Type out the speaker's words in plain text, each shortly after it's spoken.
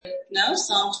now,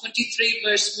 Psalm 23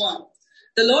 verse 1.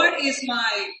 The Lord is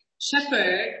my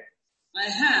shepherd. I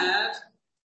have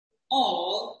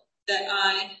all that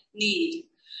I need.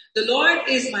 The Lord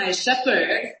is my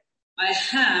shepherd. I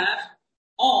have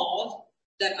all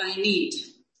that I need.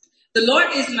 The Lord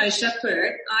is my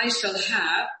shepherd. I shall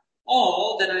have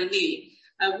all that I need.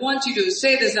 I want you to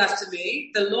say this after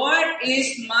me. The Lord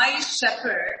is my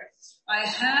shepherd. I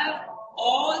have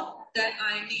all that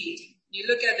I need. You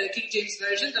look at the King James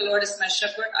Version, the Lord is my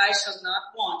shepherd, I shall not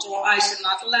want, or I shall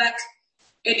not lack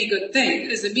any good thing.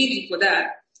 There's a meaning for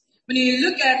that. When you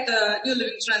look at the New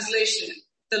Living Translation,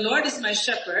 the Lord is my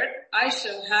shepherd, I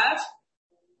shall have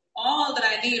all that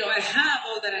I need, or I have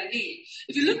all that I need.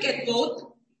 If you look at both,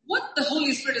 what the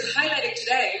Holy Spirit is highlighting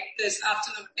today, this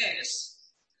afternoon, is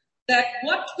that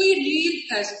what we need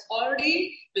has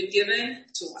already been given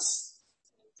to us.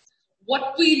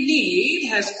 What we need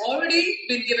has already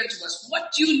been given to us.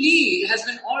 What you need has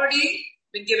already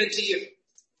been given to you.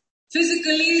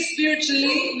 Physically,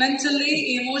 spiritually,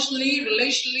 mentally, emotionally,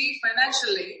 relationally,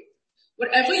 financially.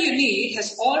 Whatever you need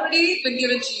has already been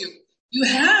given to you. You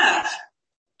have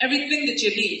everything that you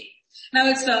need. Now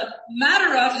it's a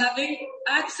matter of having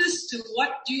access to what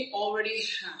you already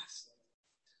have.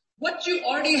 What you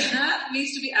already have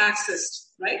needs to be accessed,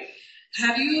 right?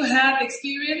 Have you had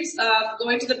experience of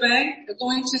going to the bank,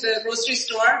 going to the grocery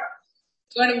store,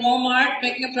 going to Walmart,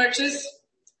 making a purchase,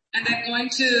 and then going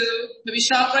to maybe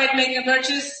ShopRite, making a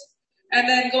purchase, and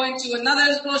then going to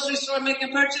another grocery store, making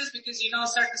a purchase, because you know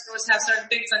certain stores have certain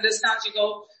things and discounts. You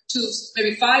go to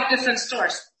maybe 5 different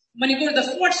stores. When you go to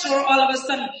the 4th store, all of a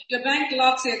sudden your bank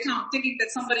locks your account thinking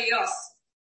that somebody else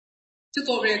took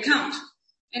over your account.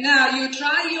 And now you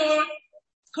try your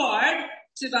card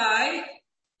to buy.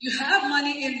 You have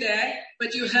money in there,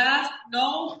 but you have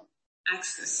no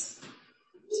access.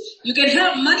 You can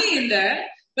have money in there,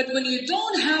 but when you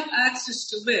don't have access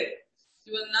to it,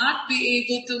 you will not be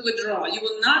able to withdraw. You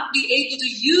will not be able to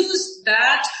use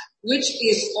that which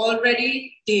is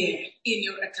already there in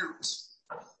your account.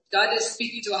 God is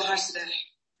speaking to our hearts today.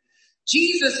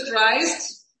 Jesus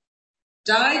Christ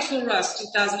died for us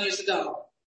 2,000 years ago.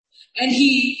 And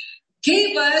He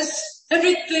gave us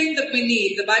everything that we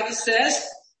need. The Bible says,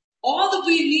 all that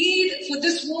we need for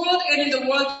this world and in the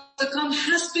world to come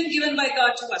has been given by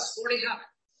God to us. We already have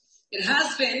it. It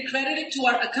has been credited to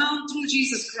our account through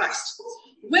Jesus Christ.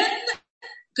 When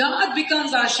God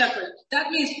becomes our shepherd, that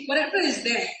means whatever is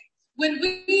there, when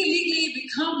we legally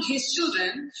become His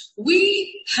children,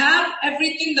 we have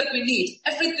everything that we need.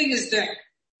 Everything is there.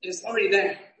 It is already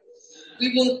there.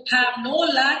 We will have no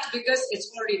lack because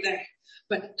it's already there.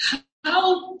 But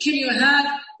how can you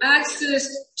have access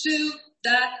to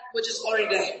that which is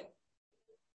already there?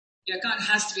 Your account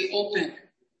has to be open.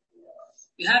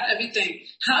 You have everything.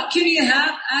 How can you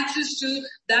have access to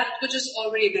that which is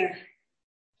already there?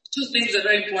 2 things are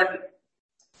very important.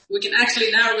 We can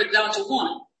actually narrow it down to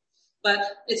 1, but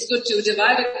it's good to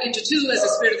divide it into 2 as the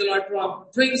Spirit of the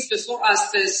Lord brings before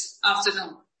us this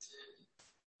afternoon.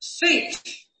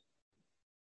 Faith.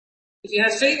 If you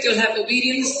have faith, you'll have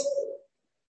obedience.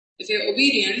 If you have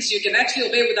obedience, you can actually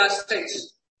obey without faith.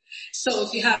 So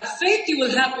if you have faith, you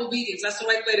will have obedience. That's the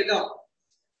right way to go.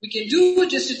 We can do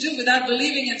just to do without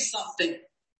believing in something.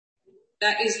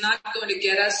 That is not going to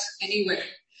get us anywhere.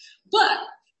 But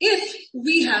if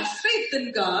we have faith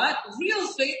in God, real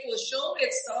faith will show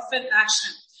itself in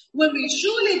action. When we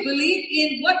truly believe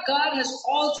in what God has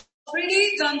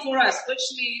already done for us, which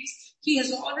means He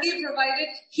has already provided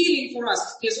healing for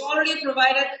us. He has already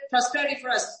provided prosperity for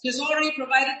us. He has already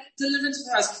provided deliverance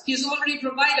for us. He has already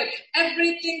provided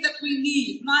everything that we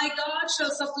need. My God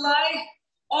shall supply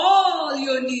all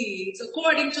your needs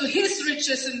according to His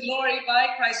riches and glory by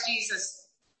Christ Jesus.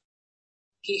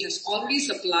 He has already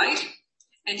supplied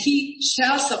and He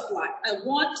shall supply. I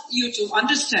want you to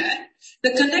understand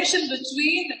the connection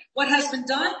between what has been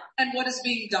done and what is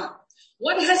being done.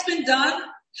 What has been done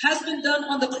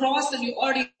on the cross, and you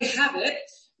already have it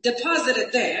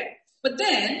deposited there. But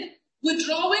then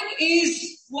withdrawing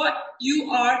is what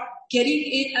you are getting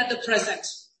in at the present.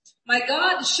 My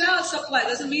God shall supply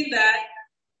doesn't mean that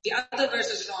the other verse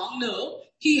is wrong. No,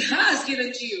 He has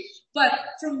given to you. But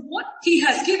from what He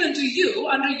has given to you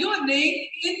under your name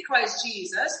in Christ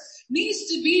Jesus needs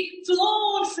to be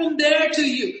flown from there to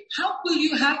you. How will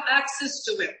you have access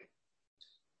to it?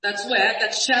 That's where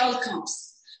that shall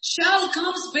comes. Shall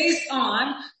comes based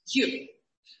on you.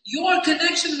 Your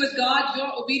connection with God,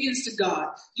 your obedience to God,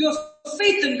 your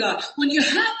faith in God. When you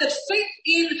have that faith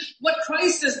in what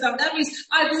Christ has done, that means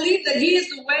I believe that He is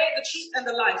the way, the truth, and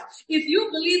the life. If you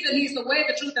believe that He is the way,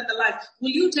 the truth, and the life, will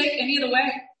you take any other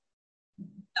way?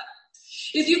 No.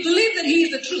 If you believe that He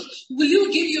is the truth, will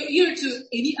you give your ear to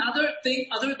any other thing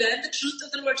other than the truth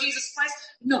of the Lord Jesus Christ?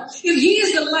 No. If He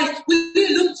is the light, will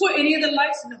you look for any other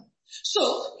lights? No.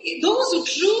 So, those who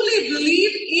truly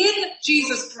believe in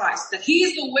Jesus Christ, that He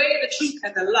is the way, the truth,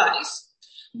 and the life,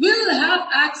 will have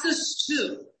access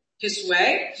to His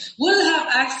way, will have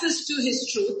access to His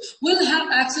truth, will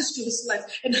have access to His life.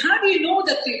 And how do you know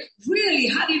that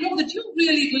how do you know that you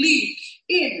really believe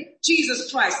in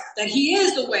Jesus Christ, that He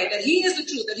is the way, that He is the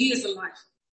truth, that He is the life?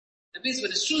 That means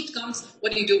when His truth comes,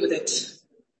 what do you do with it?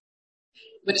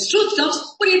 When His truth comes,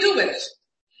 what do you do with it?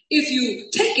 If you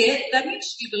take it, that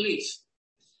means you believe.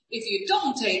 If you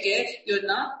don't take it, you're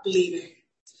not believing.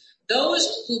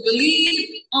 Those who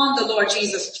believe on the Lord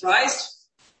Jesus Christ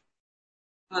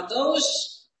are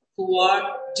those who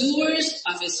are doers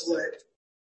of His word.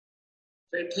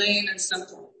 Very plain and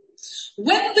simple.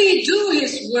 When we do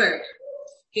His word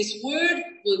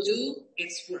will do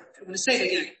its work. I'm going to say it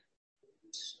again.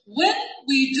 When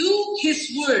we do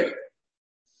His word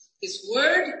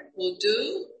will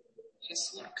do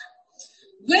His work.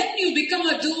 When you become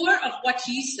a doer of what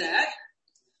He said,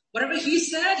 whatever He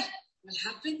said will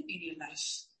happen in your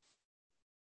life.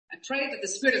 I pray that the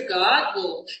Spirit of God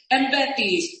will embed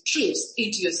these truths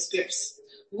into your spirits.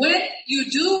 When you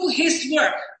do His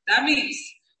work, that means,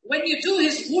 when you do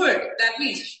His word, that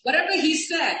means, whatever He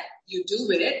said, you do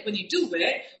with it. When you do with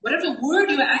it, whatever word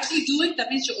you are actually doing, that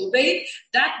means you obey,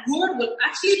 that word will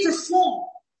actually perform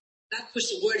that which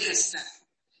the word has said.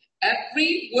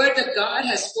 Every word that God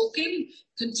has spoken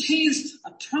contains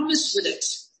a promise with it.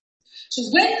 So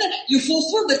when you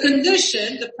fulfill the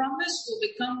condition, the promise will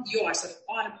become yours. It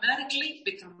will automatically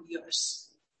become yours.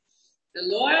 The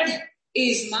Lord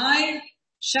is my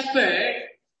shepherd.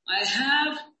 I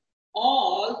have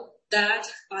all that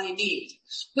I need.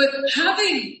 But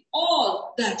having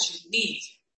all that you need,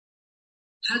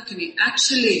 how can we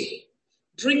actually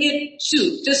bring it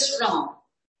to this realm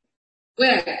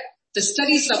where the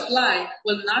steady supply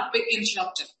will not be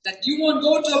interrupted? That you won't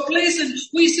go to a place and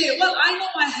we say, well, I know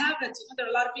I have it. There are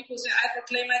a lot of people who say, I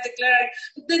proclaim, I declare.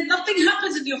 But then nothing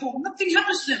happens in your home. Nothing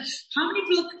happens to them. How many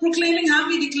people proclaiming, how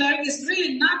many declaring is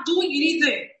really not doing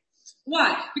anything?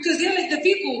 Why? Because they're like the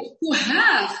people who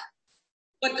have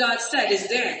what God said is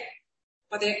there,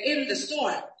 but they're in the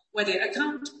store where their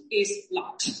account is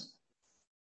locked.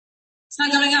 It's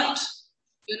not coming out.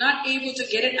 You're not able to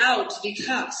get it out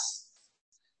because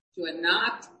you are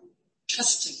not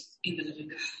trusting in the living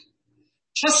God.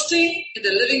 Trusting in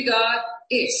the living God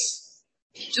is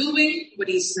doing what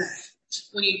He said.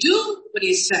 When you do what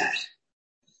He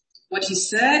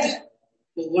said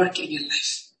will work in your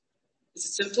life. Is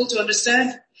it simple to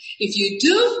understand? If you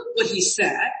do what He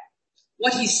said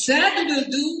will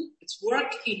do its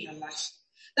work in your life.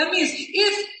 That means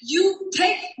if you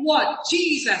take what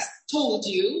Jesus told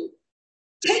you,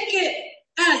 take it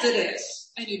as it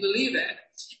is, and you believe it,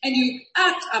 and you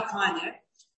act upon it,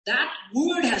 that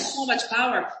word has so much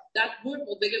power. That word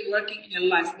will begin working in your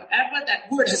life. Whatever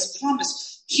that word has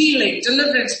promised, healing,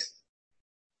 deliverance,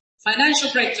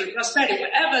 financial breakthrough, prosperity,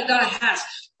 whatever God has,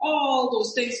 all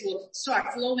those things will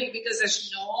start flowing because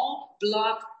there's no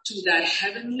block to that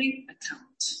heavenly account.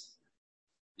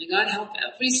 May God help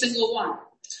every single one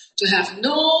to have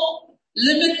no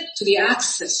limit to the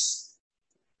access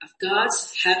of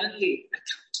God's heavenly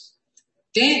account.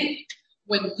 Then,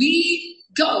 when we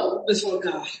go before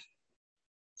God,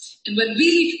 and when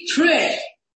we pray,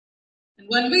 and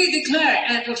when we declare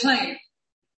and proclaim,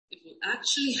 it will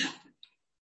actually happen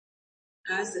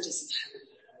as it is in heaven.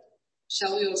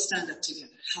 Shall we all stand up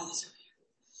together? Hallelujah.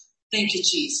 Thank you,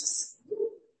 Jesus.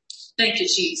 Thank you,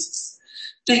 Jesus.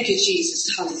 Thank you,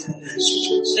 Jesus. Hallelujah.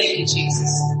 Thank you,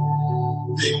 Jesus.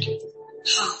 Thank you.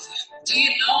 Hallelujah. Do you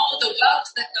know the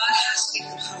wealth that God has for you?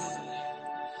 Hallelujah.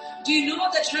 Do you know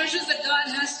the treasures that God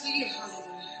has for you?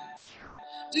 Hallelujah.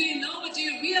 Do you know it? Do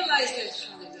you realize it?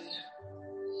 Hallelujah.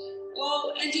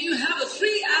 Oh, and do you have a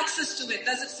free access to it?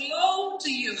 Does it flow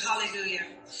to you? Hallelujah.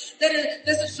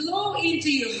 Does it flow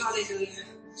into you? Hallelujah.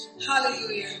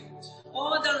 Hallelujah.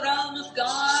 Oh, the realm of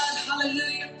God.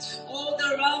 Hallelujah. Oh,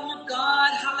 the realm of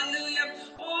God. Hallelujah.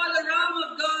 Oh, the realm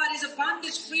of God is a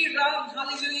bondage-free realm.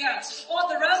 Hallelujah. Oh,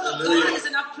 the realm of God is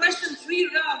an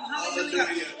oppression-free realm. Hallelujah.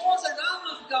 Oh, the realm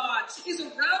of God is a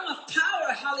realm of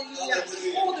power. Hallelujah.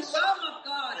 Oh, the realm of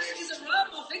God is a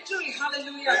realm of victory.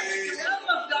 Hallelujah. The realm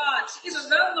of God is a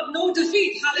realm of no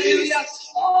defeat. Hallelujah.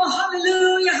 Oh,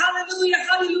 hallelujah. Hallelujah.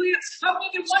 Hallelujah. How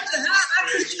many want to have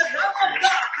access to the realm of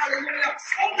God? Hallelujah.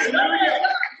 Oh, the realm of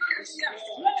God. Hallelujah.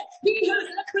 He has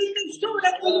everything stored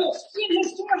up for you in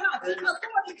His storehouse,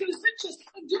 according to His riches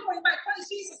and glory by Christ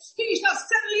Jesus. He shall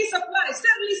steadily supply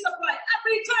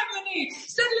every time you need.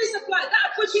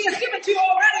 it to you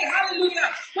already. Hallelujah.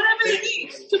 Whatever you need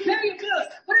to pay your bills,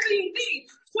 whatever you need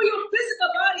for your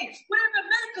physical body, whatever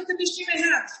medical condition you may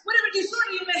have, whatever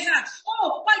disorder you may have.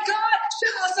 Oh, my God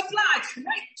shall supply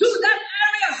right to that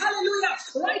area. Hallelujah.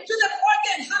 Right to that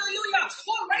organ. Hallelujah.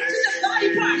 Or right to the body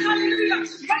part. Hallelujah.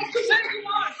 Right to where you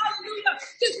are. Hallelujah.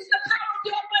 This is the power of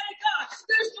the Almighty God.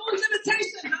 There's no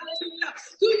limitation. Hallelujah.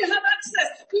 Do you have access?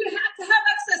 Do you have to have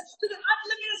access to the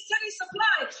unlimited steady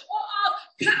supply? Oh,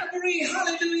 Calvary.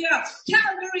 Hallelujah.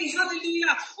 Calvary.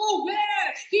 Hallelujah. Oh, where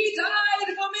He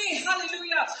died for me.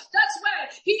 Hallelujah. That's where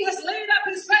He has laid up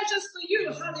His treasures for you.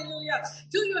 Hallelujah.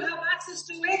 Do you have access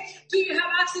to it? Do you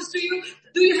have access to you?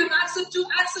 Do you have access to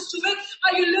it?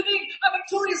 Are you living a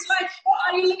victorious life, or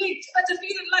are you living a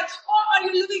defeated life, or are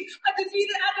you living a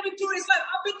defeated and a victorious life?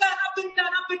 Up and down, up and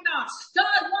down, up and down.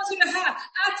 God wants you to have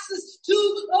access to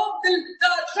all the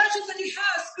treasures that He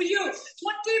has for you.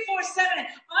 24/7,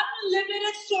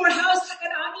 unlimited storehouse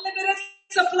and unlimited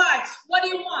supply. What do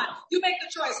you want? You make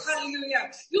the choice.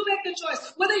 Hallelujah. You make the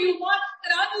choice. Whether you want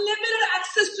an unlimited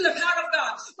access to the power of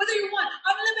God, whether you want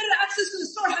unlimited access to the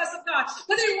storehouse of God,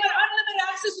 whether you want unlimited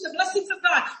access to the blessings of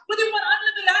God, whether you want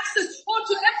unlimited access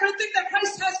to everything that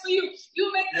Christ has for you,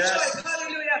 you make the choice.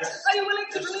 Hallelujah. Are you willing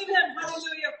to believe Him?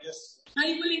 Hallelujah. Are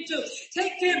you willing to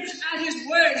take Him at His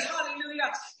word?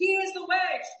 Hallelujah. He is the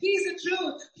way. He is the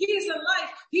truth. He is the life.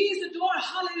 He is the door.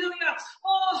 Hallelujah.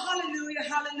 Oh, hallelujah.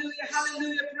 Hallelujah.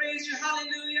 Hallelujah. Praise you.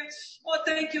 Hallelujah. Oh,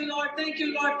 thank you, Lord. Thank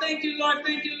you, Lord. Thank you, Lord.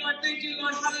 Thank you, Lord. Thank you,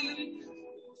 Lord. Hallelujah.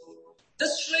 The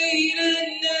straight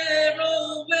and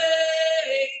narrow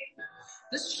way.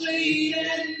 The straight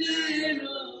and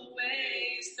narrow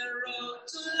way is the road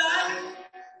to life.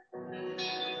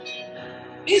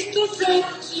 It's the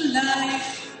road to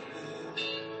life.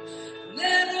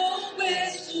 Narrow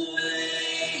ways to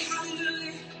way.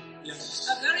 Hallelujah. Yes.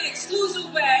 A very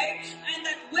exclusive way, and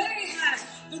that way has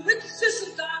the riches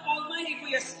of God Almighty for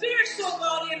your spirit, soul,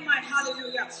 body, and mind.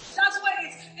 Hallelujah. That's why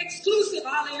it's exclusive.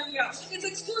 Hallelujah. It's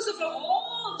exclusive for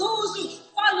all those who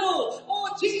follow,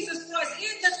 Jesus Christ,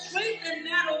 in the straight and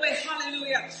narrow way.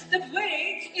 Hallelujah. The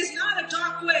way is not a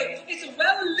dark way. It's a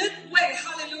well-lit way.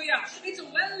 Hallelujah. It's a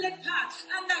well-lit path.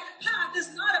 And that path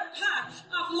is not a path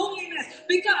of loneliness,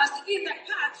 because in that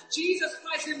path, Jesus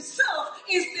Christ Himself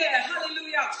is there.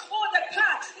 Hallelujah. That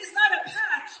path is not a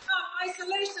path of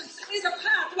isolation. It's a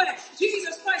path where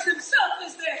Jesus Christ Himself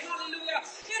is there. Hallelujah.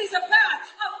 It is a path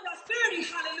of prosperity.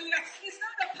 Hallelujah. It's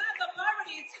not a path of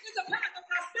poverty. It's a path of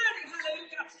prosperity.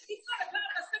 Hallelujah. It's not a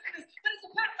path of sickness, but it's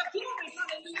a path of glory.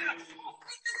 Hallelujah.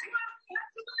 In this world, we have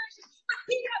tribulation, but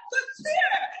He has good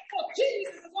cheer. For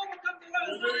Jesus has overcome the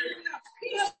world. Hallelujah. He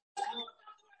has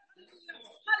overcome the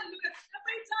world. Hallelujah.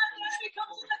 Every time the enemy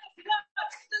comes in like a flood,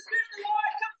 the Spirit of the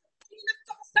Lord comes. He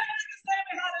lifts up a standard in His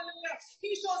enemy. Hallelujah.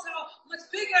 He shows how much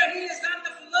bigger He is than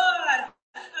the flood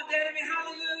of the enemy.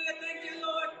 Hallelujah. Thank you,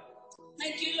 Lord.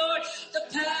 Thank you, Lord. The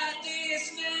path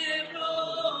is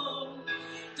narrow.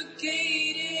 The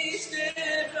gate is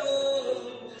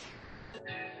narrow.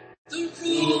 The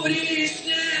road is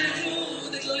narrow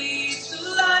that leads to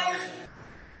life.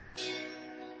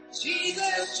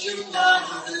 Jesus, you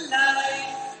are the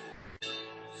life.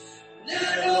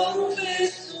 Narrow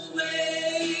is the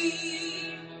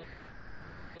way.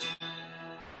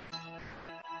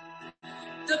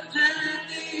 The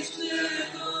path is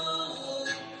narrow.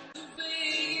 The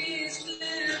way is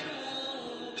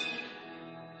narrow.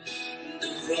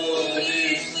 The road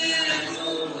is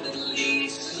narrow that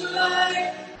leads to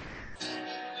life.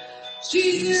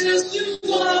 Jesus,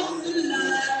 you are the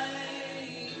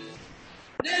light.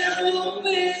 Narrow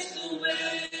is the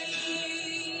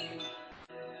way.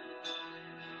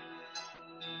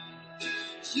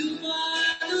 You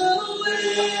are the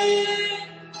way.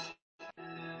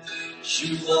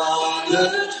 You are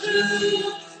the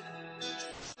truth.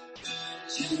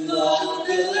 You are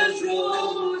the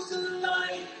road to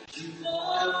life. You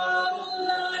are the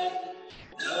light.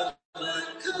 No one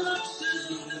comes to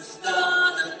the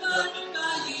Father but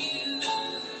by you.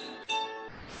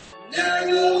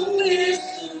 Narrow is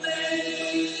the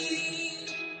way.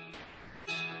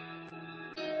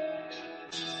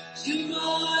 You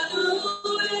are the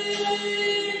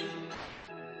way.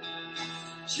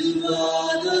 You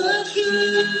are the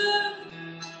truth.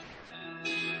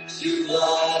 You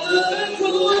are the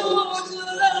road to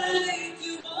life.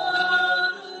 You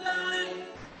are the light.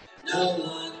 No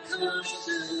one comes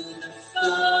to the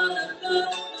Father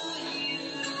but by you.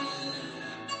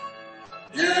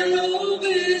 Narrow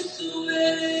is the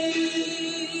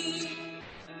way.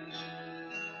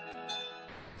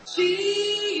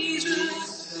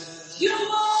 Jesus, you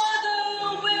are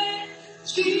the way.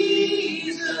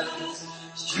 Jesus,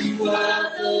 you are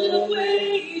the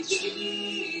way.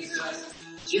 Jesus.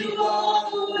 You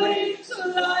are the way to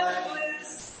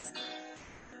life.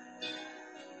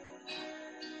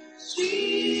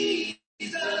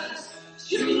 Jesus,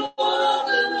 you are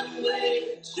the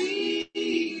way.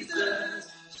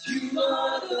 Jesus, you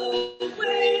are the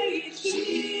way.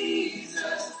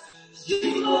 Jesus,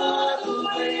 you are the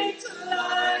way to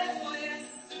life.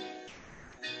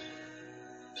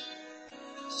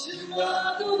 You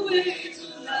are the way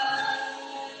to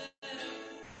life.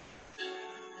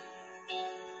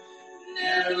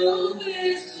 Narrow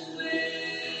is the way.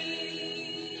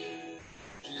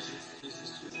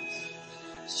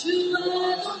 You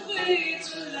are the way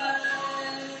to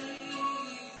life.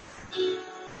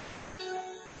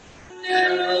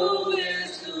 Narrow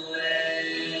is the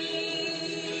way.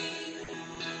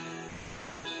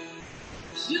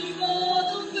 You are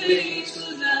the way to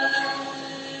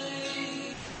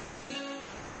life.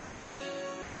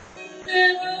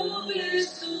 Narrow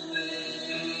is the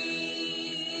way.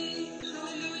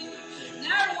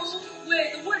 Narrow way.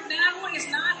 The word narrow is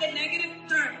not a negative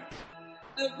term.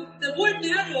 The word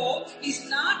narrow is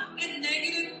not a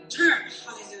negative term.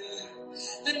 Hallelujah.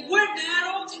 The word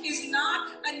narrow is not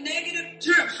a negative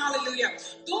term. Hallelujah.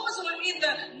 Those who are in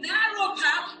the narrow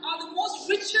path are the most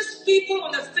richest people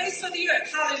on the face of the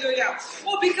earth. Hallelujah.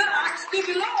 Well, because they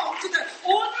belong to the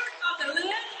owner of the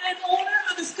land and owner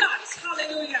of the skies.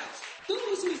 Hallelujah.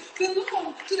 Those who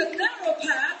belong to the narrow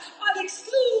path are the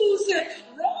exclusive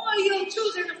royal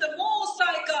children of the Most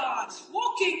High God,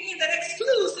 walking in that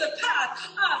exclusive path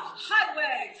of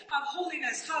highway of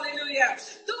holiness. Hallelujah.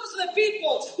 Those are the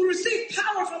people who receive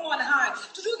power from on high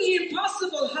to do the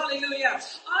impossible. Hallelujah.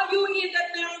 Are you in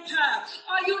that narrow path?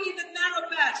 Are you in the narrow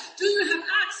path? Do you have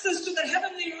access to the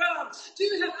heavenly realm? Do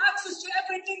you have access to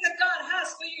everything that God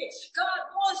has for you? God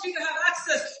wants you to have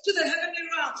access to the heavenly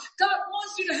realm. God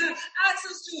wants you to have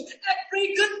access to every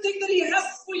good thing that He has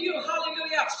for you.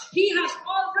 Hallelujah. He has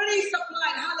already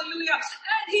supplied. Hallelujah.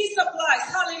 And He supplies.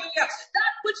 Hallelujah.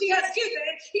 That which He has given,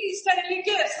 He steadily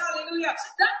gives. Hallelujah.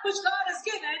 That which God has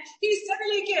given, He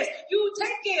steadily gives. You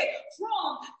take it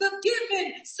from the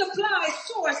given supply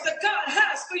source that God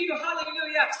has for you.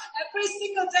 Hallelujah. Every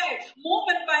single day,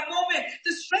 moment by moment,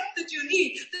 the strength that you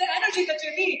need, the energy that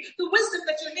you need, the wisdom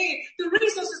that you need, the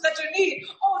resources that you need,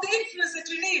 all the influence that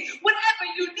you need, whatever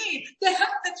you need, the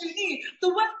help that you need, the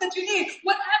wealth that you need,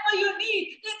 whatever you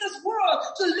need in this world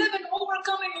to live an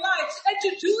overcoming life and to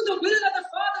do the will of the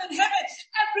Father in heaven,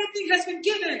 everything has been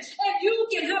given and you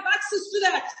can have access to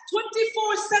that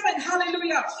 24/7.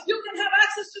 Hallelujah. You can have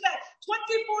access to that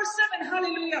 24/7.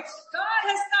 Hallelujah. God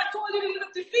has not called you to live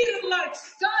a defeated life.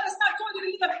 God has not called you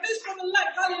to live a miserable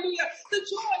life. Hallelujah. The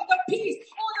joy, the peace,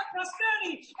 all the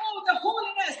prosperity, all the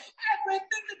holiness,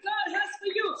 everything that God has for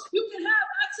you, you can have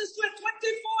access to it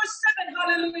 24/7.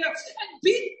 Hallelujah. And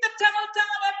beat the devil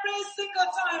down every single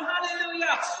time.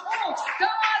 Hallelujah. Oh,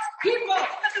 God's people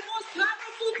are the most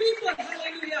powerful people.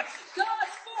 Hallelujah.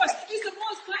 God's force is the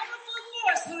most powerful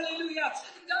force. Hallelujah.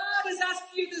 God is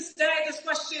asking you this day this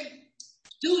question.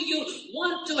 Do you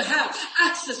want to have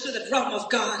access to the realm of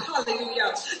God?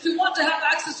 Hallelujah. If you want to have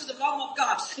access to the realm of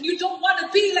God and you don't want to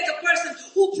be like a person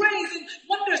who prays and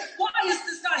wonders, why is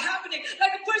this not happening?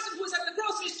 Like a person who's at the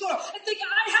grocery store and thinking,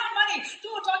 I have money.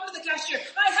 Don't talk to the cashier.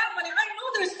 I have money. I know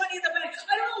there's money in the bank.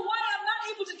 I don't know why I'm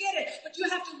not able to get it. But you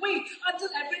have to wait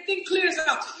until everything clears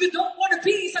out. You don't want to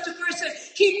be such a person.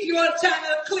 Keep your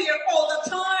channel clear all the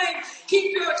time.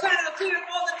 Keep your channel clear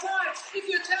all the time. If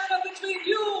your channel between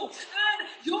you and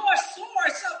your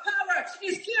source of power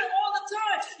is clear all the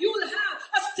time, you will have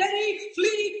a steady,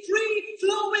 free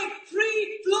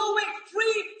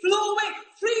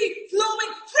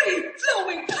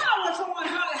flowing power from on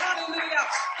high. Hallelujah.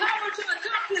 Power to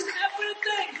accomplish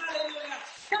everything. Hallelujah.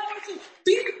 Power to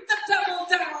beat the devil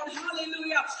down.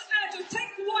 Hallelujah. And to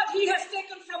take what he has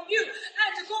taken from you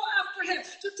and to go after him,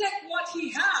 to take what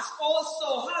he has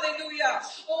also. Hallelujah.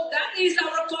 Oh, that is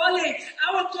our calling.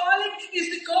 Our calling is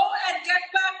to go and get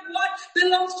back what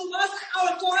belongs to us.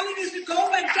 Our calling is to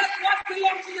go and get what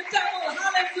belongs to the devil.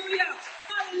 Hallelujah.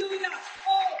 Hallelujah.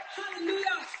 Oh,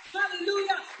 hallelujah.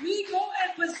 Hallelujah. We go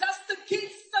and possess the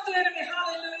gifts of the enemy.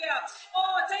 Hallelujah.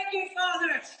 Oh, thank you,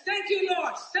 Father. Thank you,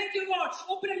 Lord. Thank you, Lord.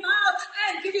 Open your mouth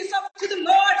and give yourself to the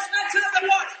Lord and tell the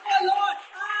Lord, oh Lord,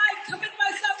 I commit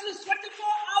myself to this 24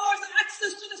 hours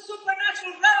access to the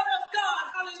supernatural realm of God.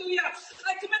 Hallelujah.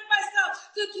 I commit myself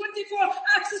to 24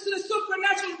 access to the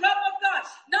supernatural realm of God.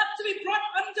 Not to be brought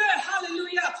under,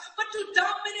 hallelujah, but to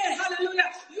dominate,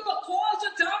 hallelujah. You are called to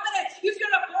dominate. If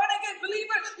you're a born again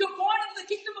believer, you're born into the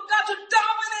kingdom of God to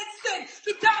dominate sin,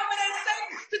 to dominate Satan,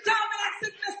 to dominate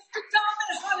sickness, to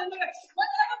dominate, hallelujah.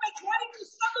 Whatever may try to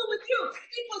struggle with you,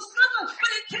 it will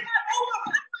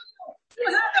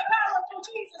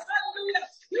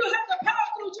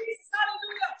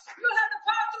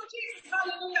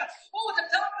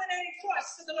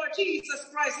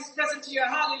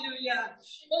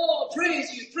Oh,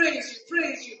 praise you, praise you,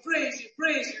 praise you, praise you,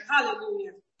 praise you.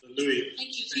 Hallelujah. Hallelujah. Thank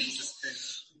you,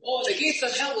 Jesus. Oh, the gates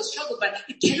of hell was troubled, but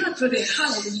it cannot prevail.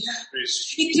 Hallelujah.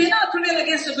 It cannot prevail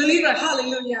against a believer.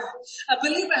 Hallelujah. A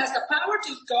believer has the power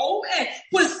to go and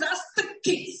possess the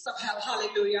gates of hell.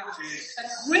 Hallelujah. And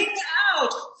bring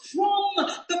out from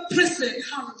the prison.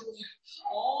 Hallelujah.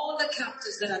 All the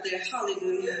captives that are there.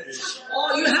 Hallelujah.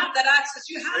 Oh, you have that access.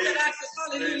 You have that access.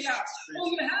 Hallelujah. Oh,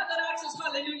 you have that access.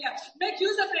 Hallelujah. Make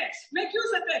use of it. Make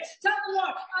use of it. Tell the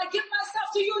Lord, I give myself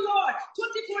to you, Lord.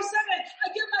 24/7. I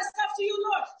give myself to you,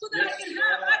 Lord, so that I can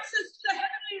have access to the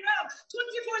heavenly realm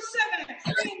 24/7.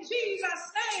 In Jesus'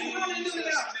 name.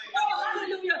 Hallelujah. Oh,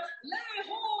 hallelujah. Lay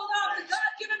hold on the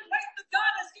God-given right that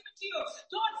God has given to you.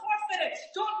 Don't forfeit it.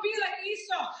 Don't be like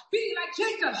Esau. Be like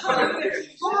Jacob. Hallelujah.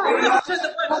 Go after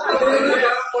the precious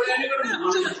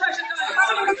God.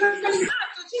 Hallelujah.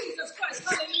 After Jesus Christ.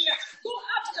 Hallelujah. Go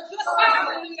after the blessed God.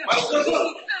 Hallelujah.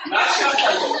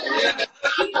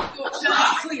 Keep your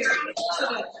channel clear so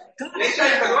that God's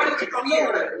channel can flow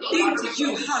into you.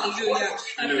 Hallelujah.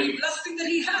 Every blessing that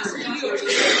He has for you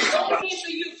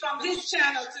into you from His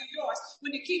channel to yours.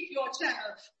 When you keep your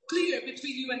channel clear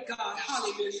between you and God.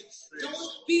 Hallelujah. Don't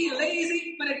be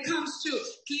lazy when it comes to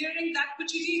clearing that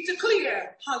which you need to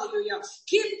clear. Hallelujah.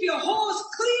 Keep your hose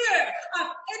clear of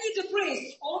any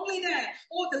debris. Only then,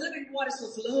 the living waters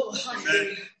will flow.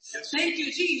 Hallelujah. Thank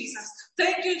you, Jesus.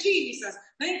 Thank you, Jesus.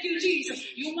 Thank you, Jesus.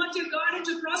 You want your garden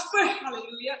to prosper?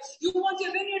 Hallelujah. You want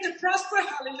your vineyard to prosper?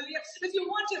 Hallelujah. If you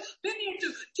want your vineyard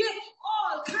to get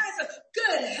all kinds of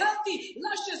good, healthy,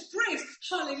 luscious grapes,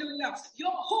 hallelujah,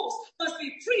 your host must be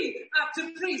free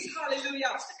after praise.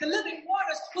 Hallelujah. The living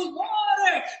waters will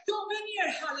water your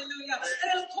vineyard. Hallelujah.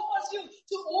 And it'll cause you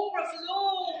to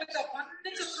overflow with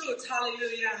abundance of fruits.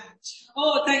 Hallelujah.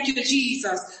 Oh, thank you,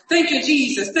 Jesus. Thank you,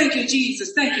 Jesus. Thank you,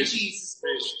 Jesus. Thank you, Jesus.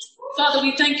 Father,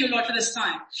 we thank you, Lord, for this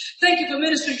time. Thank you for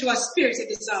ministering to our spirits at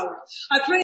this hour. I pray